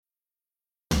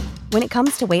When it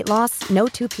comes to weight loss, no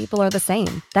two people are the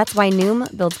same. That's why Noom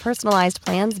builds personalized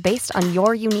plans based on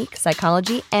your unique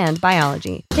psychology and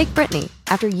biology. Take Brittany.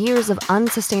 After years of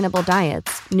unsustainable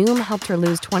diets, Noom helped her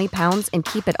lose 20 pounds and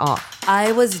keep it off.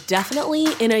 I was definitely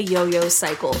in a yo-yo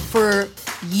cycle for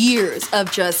years of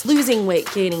just losing weight,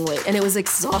 gaining weight, and it was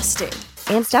exhausting.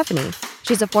 And Stephanie.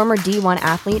 She's a former D1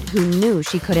 athlete who knew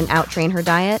she couldn't out-train her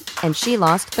diet, and she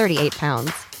lost 38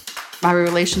 pounds. My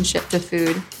relationship to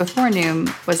food before Noom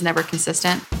was never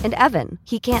consistent. And Evan,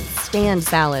 he can't stand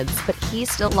salads, but he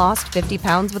still lost 50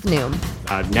 pounds with Noom.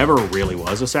 I never really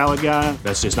was a salad guy.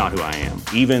 That's just not who I am.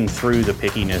 Even through the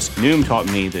pickiness, Noom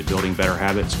taught me that building better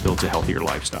habits builds a healthier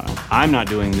lifestyle. I'm not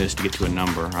doing this to get to a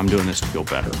number. I'm doing this to feel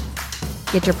better.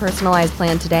 Get your personalized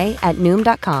plan today at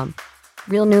Noom.com.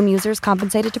 Real Noom users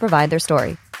compensated to provide their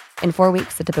story. In 4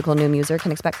 weeks, the typical Noom user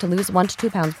can expect to lose 1 to 2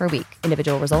 pounds per week.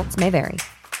 Individual results may vary.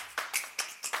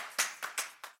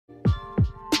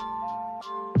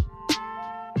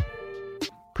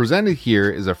 Presented here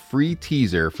is a free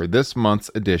teaser for this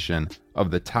month's edition of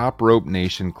the Top Rope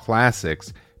Nation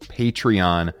Classics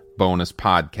Patreon bonus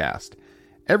podcast.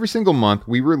 Every single month,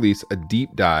 we release a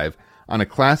deep dive on a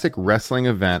classic wrestling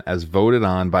event as voted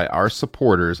on by our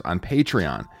supporters on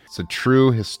Patreon. It's a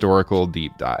true historical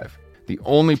deep dive. The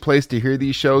only place to hear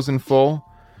these shows in full?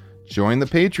 Join the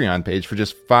Patreon page for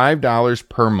just $5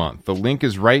 per month. The link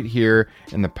is right here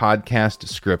in the podcast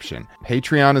description.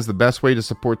 Patreon is the best way to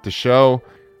support the show.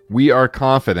 We are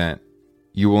confident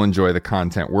you will enjoy the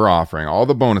content we're offering, all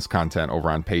the bonus content over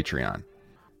on Patreon.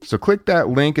 So click that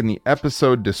link in the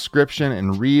episode description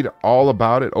and read all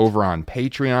about it over on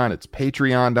Patreon. It's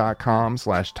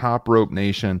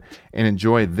patreon.com/TopRopeNation and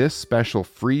enjoy this special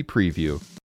free preview.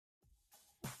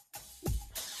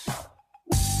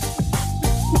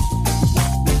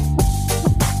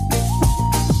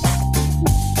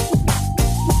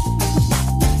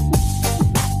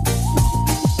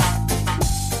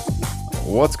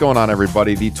 What's going on,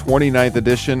 everybody? The 29th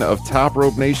edition of Top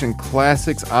Rope Nation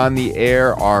Classics on the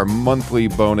Air, our monthly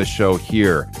bonus show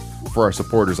here for our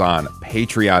supporters on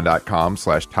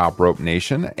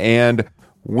patreon.com/TopRopeNation. And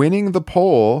winning the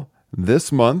poll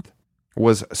this month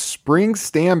was Spring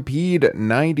Stampede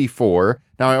 94.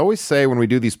 Now, I always say when we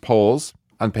do these polls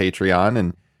on Patreon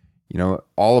and, you know,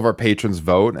 all of our patrons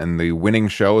vote and the winning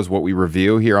show is what we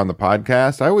review here on the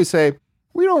podcast, I always say,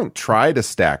 we don't try to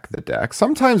stack the deck.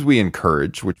 Sometimes we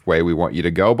encourage which way we want you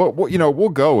to go, but we'll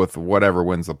go with whatever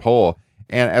wins the poll.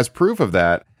 And as proof of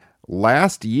that,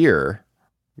 last year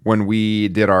when we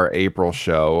did our April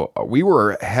show, we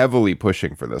were heavily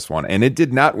pushing for this one, and it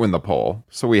did not win the poll.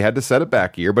 So we had to set it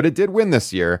back a year, but it did win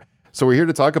this year. So we're here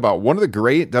to talk about one of the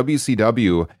great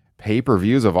WCW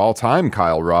pay-per-views of all time,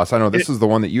 Kyle Ross. I know this is the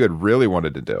one that you had really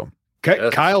wanted to do.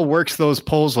 Kyle works those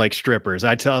polls like strippers.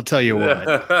 I'll tell you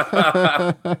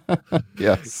what.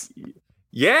 Yes.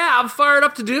 Yeah, I'm fired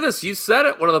up to do this. You said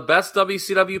it. One of the best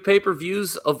WCW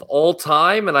pay-per-views of all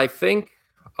time. And I think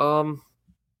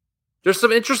there's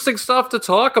some interesting stuff to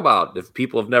talk about. If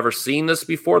people have never seen this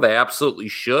before, they absolutely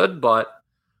should. But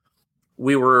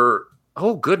we were,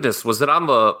 oh goodness, was it on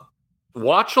the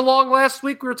watch along last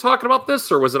week we were talking about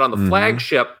this? Or was it on the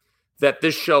flagship that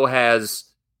this show has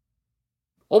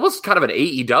almost kind of an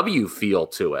AEW feel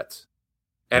to it?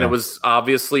 And it was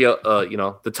obviously,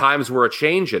 the times were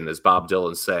a-changing, as Bob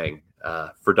Dylan's saying,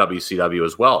 for WCW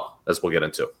as well, as we'll get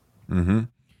into. Mm-hmm.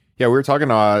 Yeah, we were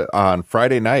talking on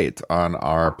Friday night on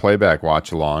our playback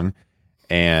watch-along,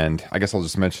 and I guess I'll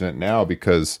just mention it now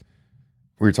because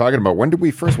we were talking about when did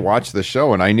we first watch the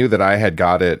show, and I knew that I had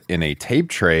got it in a tape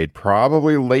trade,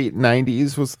 probably late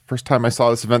 90s was the first time I saw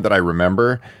this event that I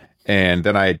remember. And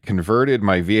then I had converted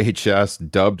my VHS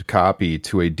dubbed copy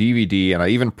to a DVD, and I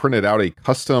even printed out a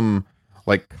custom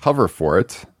cover for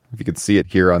it. If you could see it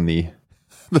here on the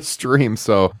stream.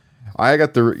 So I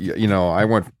got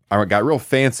I got real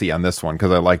fancy on this one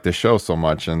because I like the show so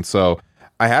much. And so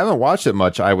I haven't watched it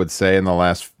much, I would say, in the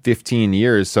last 15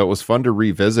 years. So it was fun to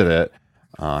revisit it.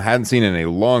 Hadn't seen it in a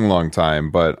long, long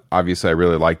time, but obviously I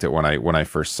really liked it when I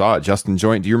first saw it. Justin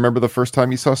Joint, do you remember the first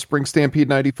time you saw Spring Stampede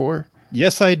 94?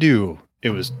 Yes, I do. It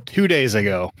was 2 days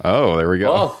ago. Oh, there we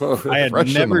go. Oh. I had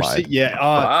never seen. Yeah.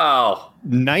 Wow.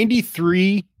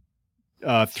 93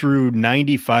 through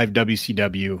 95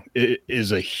 WCW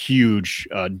is a huge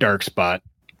dark spot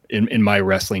in my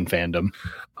wrestling fandom.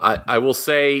 I will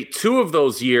say 2 of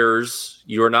those years,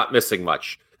 you are not missing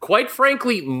much. Quite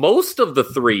frankly, most of the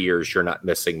 3 years, you're not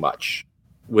missing much,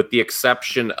 with the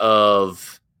exception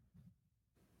of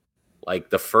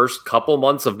the first couple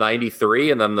months of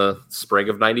 93 and then the spring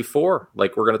of 94,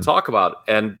 like we're going to talk about.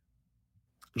 And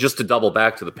just to double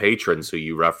back to the patrons who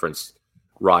you referenced,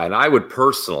 Ryan, I would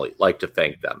personally like to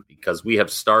thank them because we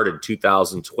have started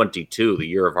 2022, the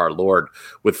year of our Lord,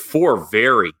 with 4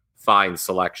 very fine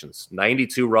selections.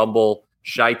 92 Rumble,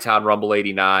 Chi-Town Rumble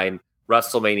 89,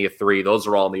 WrestleMania 3. Those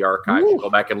are all in the archive. You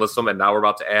go back and listen to them, and now we're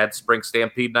about to add Spring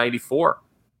Stampede 94.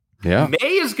 Yeah. May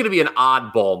is going to be an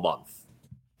oddball month.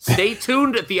 Stay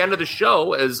tuned at the end of the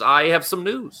show as I have some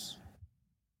news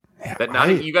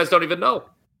that you guys don't even know.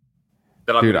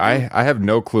 Dude, I have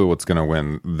no clue what's going to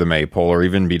win the May poll or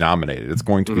even be nominated. It's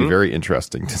going to be very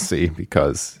interesting to see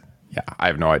because, I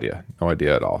have no idea. No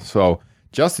idea at all. So,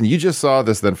 Justin, you just saw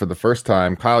this then for the first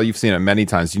time. Kyle, you've seen it many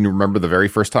times. Do you remember the very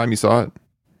first time you saw it?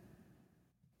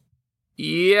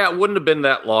 Yeah, it wouldn't have been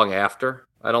that long after,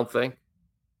 I don't think,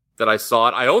 that I saw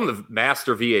it. I own the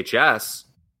Master VHS.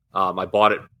 I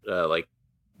bought it, I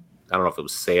don't know if it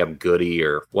was Sam Goody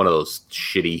or one of those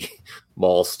shitty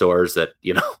mall stores that,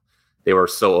 they were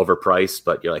so overpriced,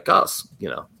 but you're like,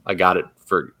 I got it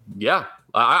for,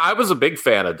 I was a big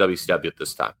fan of WCW at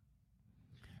this time.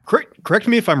 Correct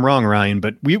me if I'm wrong, Ryan,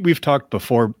 but we've talked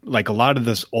before, like a lot of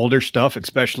this older stuff,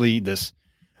 especially this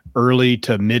early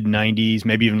to mid 90s,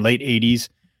 maybe even late 80s,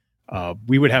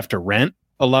 we would have to rent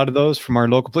a lot of those from our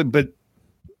local place, but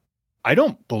I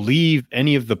don't believe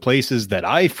any of the places that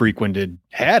I frequented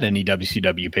had any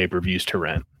WCW pay-per-views to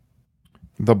rent.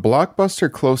 The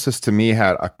Blockbuster closest to me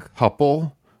had a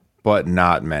couple, but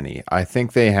not many. I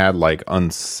think they had like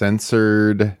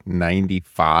Uncensored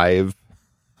 95.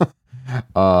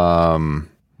 A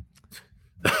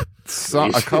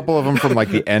couple of them from like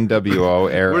the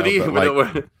NWO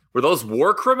era. Were those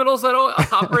war criminals that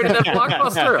operated that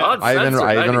Blockbuster?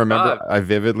 I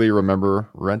vividly remember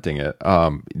renting it.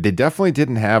 They definitely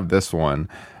didn't have this one.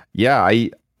 Yeah,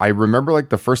 I remember like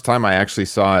the first time I actually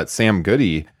saw it, Sam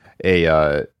Goody,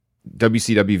 a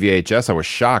WCW VHS. I was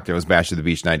shocked. It was Bash at the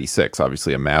Beach 96,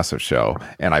 obviously a massive show,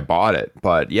 and I bought it.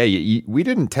 But yeah, we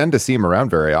didn't tend to see him around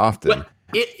very often. But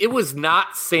it was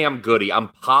not Sam Goody. I'm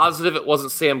positive it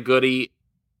wasn't Sam Goody.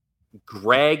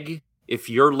 Greg, if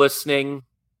you're listening,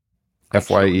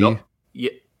 FYE.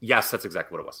 Yes, that's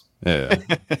exactly what it was. Yeah.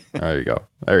 There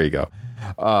you go.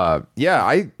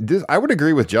 I would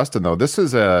agree with Justin though. This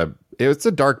is it's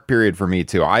a dark period for me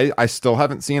too. I still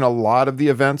haven't seen a lot of the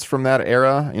events from that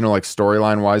era. Like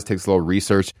storyline wise, takes a little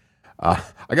research. I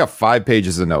got 5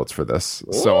 pages of notes for this,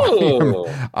 so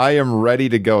I am ready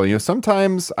to go.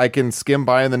 Sometimes I can skim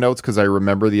by in the notes because I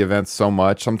remember the events so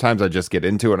much. Sometimes I just get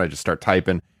into it and I just start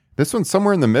typing. This one's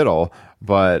somewhere in the middle,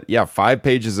 but 5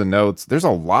 pages of notes. There's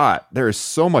a lot. There is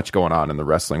so much going on in the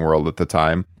wrestling world at the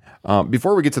time.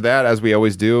 Before we get to that, as we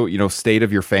always do, state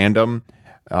of your fandom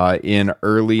in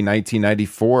early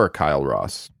 1994, Kyle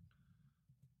Ross.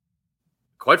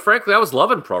 Quite frankly, I was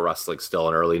loving pro wrestling still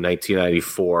in early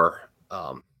 1994.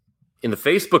 In the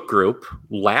Facebook group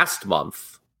last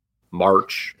month,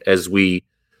 March, as we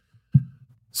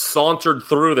sauntered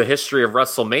through the history of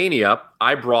WrestleMania,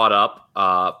 I brought up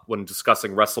when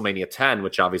discussing WrestleMania 10,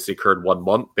 which obviously occurred 1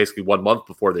 month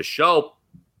before this show,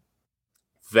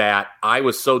 that I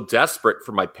was so desperate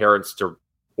for my parents to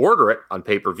order it on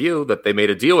pay-per-view that they made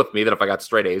a deal with me that if I got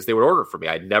straight A's, they would order it for me.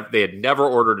 They had never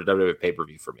ordered a WWE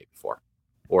pay-per-view for me before,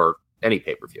 or any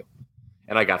pay-per-view.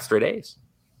 And I got straight A's.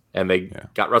 And they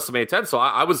got WrestleMania 10. So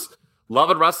I was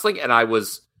loving wrestling, and I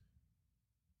was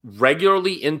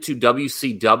regularly into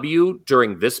WCW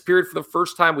during this period for the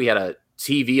first time. We had a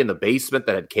TV in the basement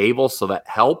that had cable, so that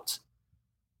helped.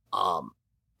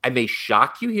 I may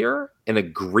shock you here and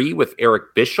agree with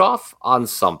Eric Bischoff on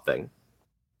something.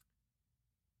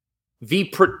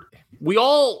 We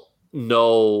all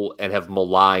know and have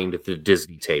maligned the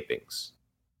Disney tapings,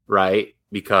 right?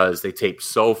 Because they taped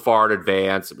so far in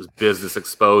advance. It was business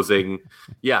exposing.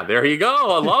 Yeah, there you go.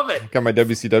 I love it. Got my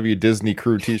WCW Disney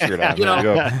crew t-shirt on.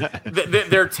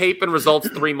 They're taping results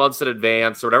 3 months in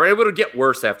advance or whatever. It would get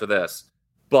worse after this.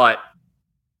 But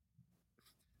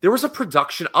there was a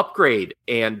production upgrade,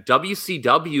 and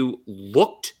WCW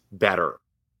looked better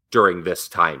during this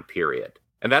time period.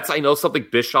 And that's, I know, something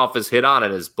Bischoff has hit on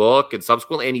in his book and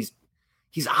subsequently, and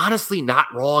he's honestly not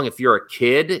wrong if you're a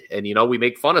kid. And, we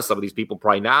make fun of some of these people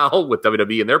probably now with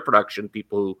WWE and their production,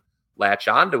 people who latch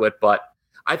onto it. But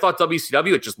I thought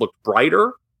WCW, it just looked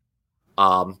brighter.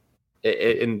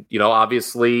 And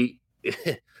obviously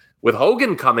with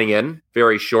Hogan coming in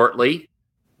very shortly,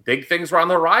 big things were on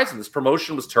the horizon. This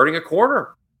promotion was turning a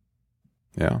corner.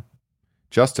 Yeah.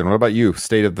 Justin, what about you?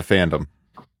 State of the fandom.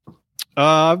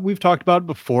 We've talked about it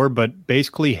before, but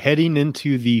basically heading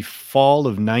into the fall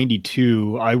of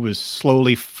 92, I was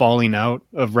slowly falling out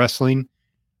of wrestling.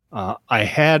 I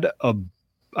kind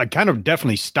of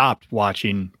definitely stopped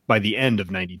watching by the end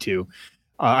of 92.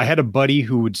 I had a buddy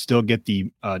who would still get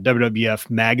the WWF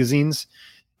magazines,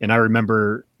 and I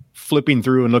remember flipping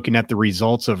through and looking at the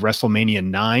results of WrestleMania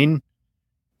 9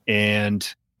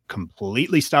 and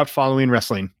completely stopped following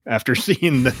wrestling after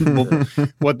seeing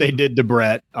what they did to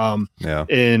Brett.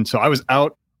 And so I was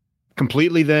out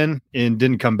completely then and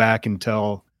didn't come back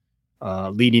until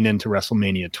leading into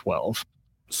WrestleMania 12.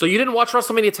 So you didn't watch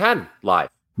WrestleMania 10 live?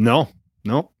 No.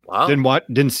 Wow.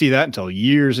 Didn't see that until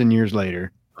years and years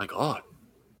later. My God.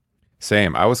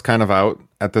 Same. I was kind of out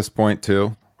at this point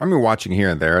too. I mean, watching here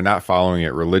and there, not following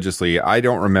it religiously. I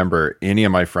don't remember any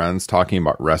of my friends talking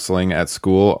about wrestling at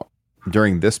school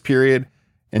during this period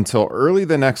until early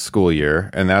the next school year.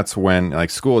 And that's when like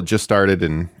school had just started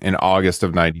in August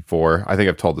of 94. I think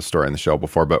I've told the story in the show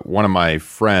before, but one of my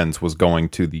friends was going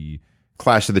to the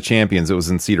Clash of the Champions. It was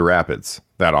in Cedar Rapids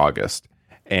that August.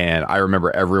 And I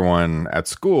remember everyone at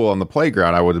school on the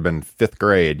playground, I would have been 5th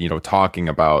grade, talking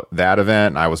about that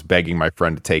event. And I was begging my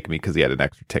friend to take me because he had an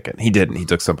extra ticket. He didn't. He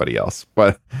took somebody else.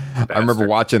 But I remember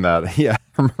watching that. Yeah,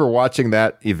 I remember watching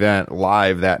that event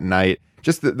live that night.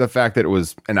 Just the fact that it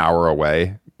was an hour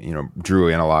away, drew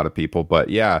in a lot of people. But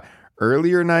yeah,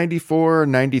 earlier 94,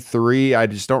 93, I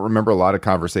just don't remember a lot of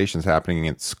conversations happening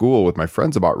at school with my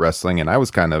friends about wrestling. And I was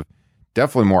kind of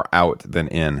definitely more out than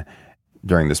in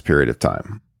during this period of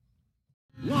time.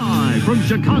 Live from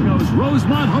Chicago's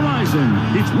Rosemont Horizon,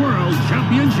 it's World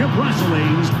Championship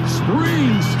Wrestling's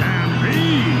Spring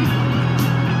Stampede.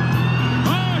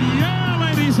 Oh yeah,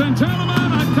 ladies and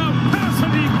gentlemen, a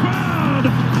capacity crowd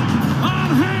on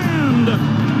hand.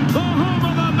 The home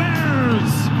of the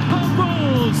Bears, the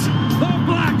Bulls, the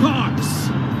Blackhawks,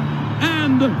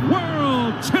 and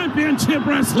World Championship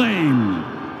Wrestling.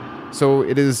 So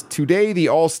it is today the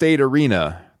Allstate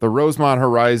Arena, the Rosemont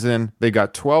Horizon. They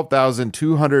got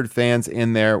 12,200 fans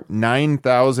in there,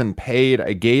 9,000 paid,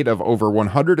 a gate of over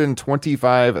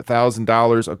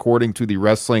 $125,000 according to the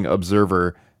Wrestling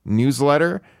Observer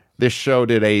newsletter. This show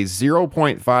did a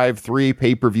 0.53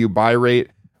 pay-per-view buy rate,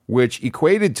 which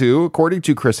equated to, according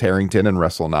to Chris Harrington and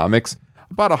WrestleNomics,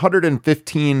 about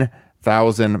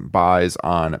 115,000 buys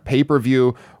on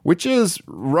pay-per-view, which is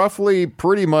roughly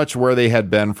pretty much where they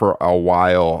had been for a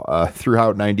while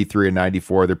throughout 93 and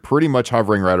 94. They're pretty much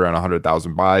hovering right around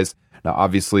 100,000 buys. Now,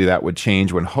 obviously, that would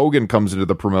change when Hogan comes into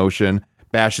the promotion.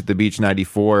 Bash at the Beach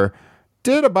 94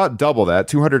 did about double that,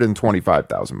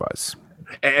 225,000 buys.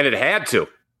 And it had to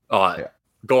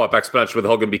go up exponentially with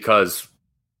Hogan because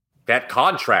that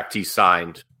contract he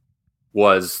signed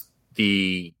was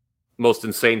the most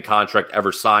insane contract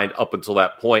ever signed up until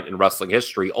that point in wrestling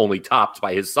history, only topped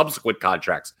by his subsequent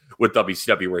contracts with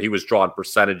WCW, where he was drawing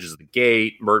percentages of the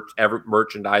gate,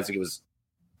 merchandising. It was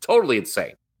totally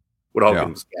insane what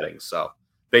Hogan was getting. So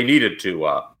they needed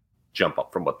to jump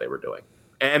up from what they were doing.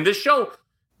 And this show,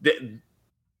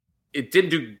 it didn't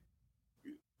do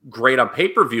great on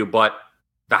pay-per-view, but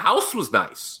the house was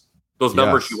nice. Those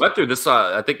numbers you went through, this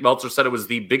I think Meltzer said it was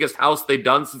the biggest house they'd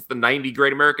done since the 90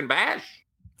 Great American Bash.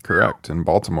 Correct, in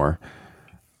Baltimore.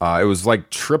 It was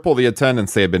like triple the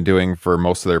attendance they had been doing for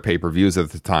most of their pay-per-views at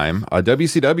the time.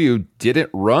 WCW didn't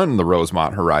run the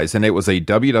Rosemont Horizon. It was a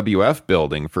WWF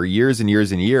building for years and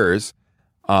years and years.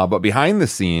 But behind the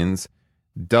scenes,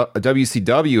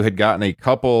 WCW had gotten a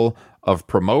couple of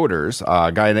promoters,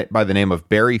 a guy by the name of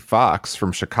Barry Fox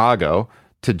from Chicago,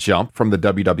 to jump from the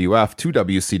WWF to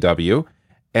WCW.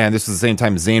 And this is the same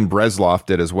time Zane Bresloff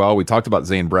did as well. We talked about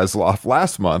Zane Bresloff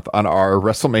last month on our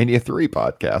WrestleMania 3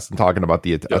 podcast and talking about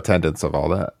the attendance of all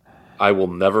that. I will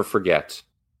never forget,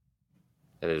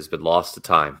 and it has been lost to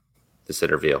time, this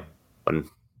interview. When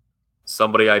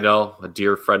somebody I know, a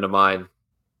dear friend of mine,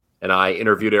 and I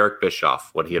interviewed Eric Bischoff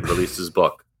when he had released his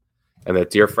book. And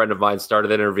that dear friend of mine started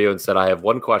the interview and said, I have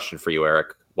one question for you,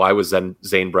 Eric. Why was Zane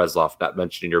Bresloff not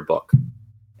mentioned in your book?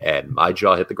 And my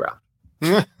jaw hit the ground.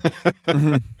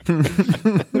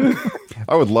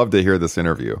 I would love to hear this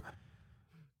interview. I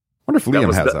wonder if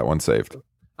Liam has that one saved.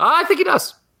 I think he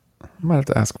does. I might have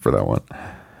to ask for that one.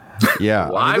 Yeah.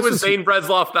 Why was Zane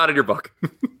Bresloff not in your book?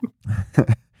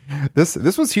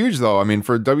 This was huge, though. I mean,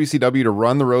 for WCW to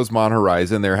run the Rosemont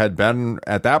Horizon, there had been,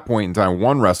 at that point in time,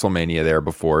 one WrestleMania there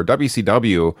before.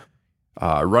 WCW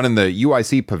running the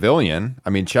UIC Pavilion.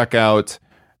 I mean, check out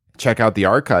the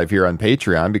archive here on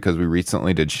Patreon, because we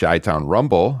recently did Chi-Town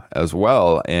Rumble as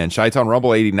well. And Chi-Town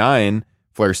Rumble 89,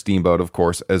 Flair Steamboat, of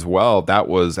course, as well. That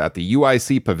was at the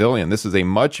UIC Pavilion. This is a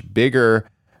much bigger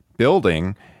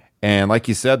building. And like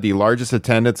you said, the largest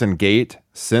attendance and gate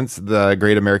since the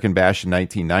Great American Bash in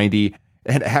 1990.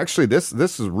 And actually, this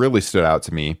has really stood out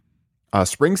to me.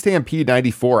 Spring Stampede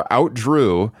 94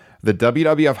 outdrew the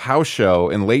WWF house show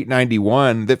in late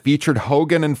 91 that featured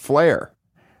Hogan and Flair.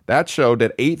 That show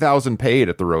did 8,000 paid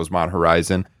at the Rosemont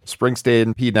Horizon. Spring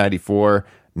Stampede 94,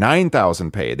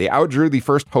 9,000 paid. They outdrew the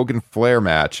first Hogan Flair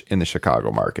match in the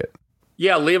Chicago market.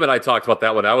 Yeah, Liam and I talked about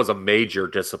that one. That was a major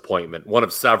disappointment, one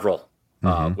of several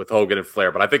with Hogan and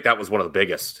Flair. But I think that was one of the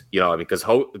biggest, because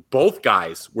both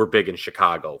guys were big in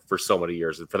Chicago for so many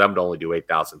years. And for them to only do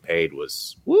 8,000 paid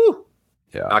was,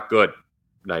 not good.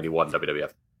 91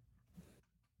 WWF.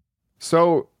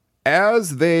 So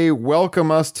as they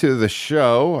welcome us to the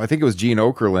show, I think it was Gene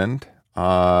Okerlund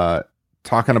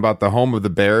talking about the home of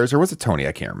the Bears, or was it Tony?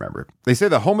 I can't remember. They say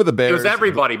the home of the Bears. It was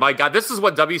everybody. My God, this is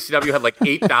what WCW had like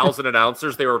 8,000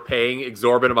 announcers. They were paying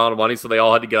exorbitant amount of money, so they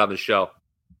all had to get on the show.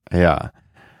 Yeah.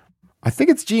 I think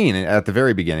it's Gene at the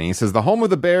very beginning. He says the home of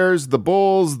the Bears, the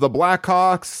Bulls, the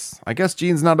Blackhawks. I guess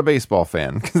Gene's not a baseball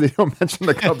fan because they don't mention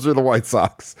the Cubs or the White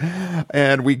Sox.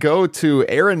 And we go to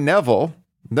Aaron Neville,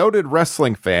 noted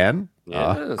wrestling fan,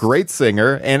 great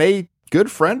singer, and a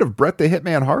good friend of Bret the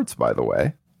Hitman Hart's, by the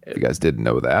way. If you guys didn't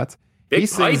know that. Big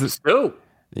pipes, too.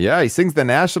 Yeah, he sings the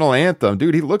national anthem.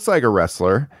 Dude, he looks like a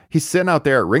wrestler. He's sitting out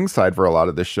there at ringside for a lot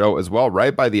of the show as well,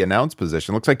 right by the announce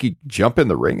position. Looks like he jump in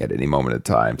the ring at any moment in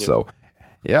time. Yeah. So,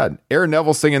 yeah, Aaron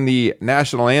Neville singing the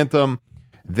national anthem.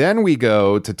 Then we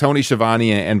go to Tony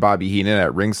Schiavone and Bobby Heenan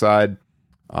at ringside.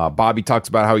 Bobby talks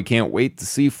about how he can't wait to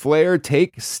see Flair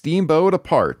take Steamboat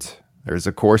apart. There's,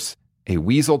 of course, a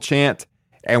Weasel chant.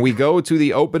 And we go to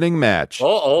the opening match.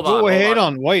 Oh, hold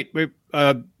on. Wait.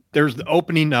 There's the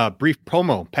opening brief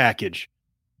promo package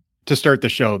to start the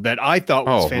show that I thought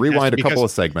was fantastic. Rewind a couple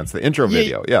of segments. The intro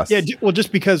video, yes. Yeah, well,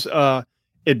 just because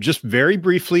it just very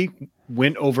briefly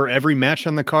went over every match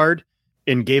on the card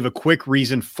and gave a quick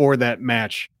reason for that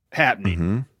match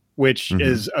happening, which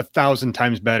is 1,000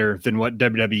 times better than what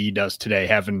WWE does today,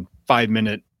 having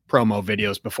 5-minute promo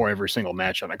videos before every single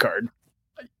match on a card.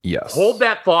 Yes. Hold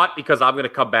that thought because I'm going to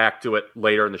come back to it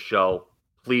later in the show.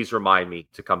 Please remind me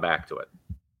to come back to it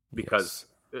because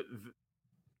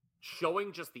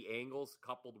showing just the angles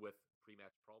coupled with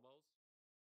pre-match promos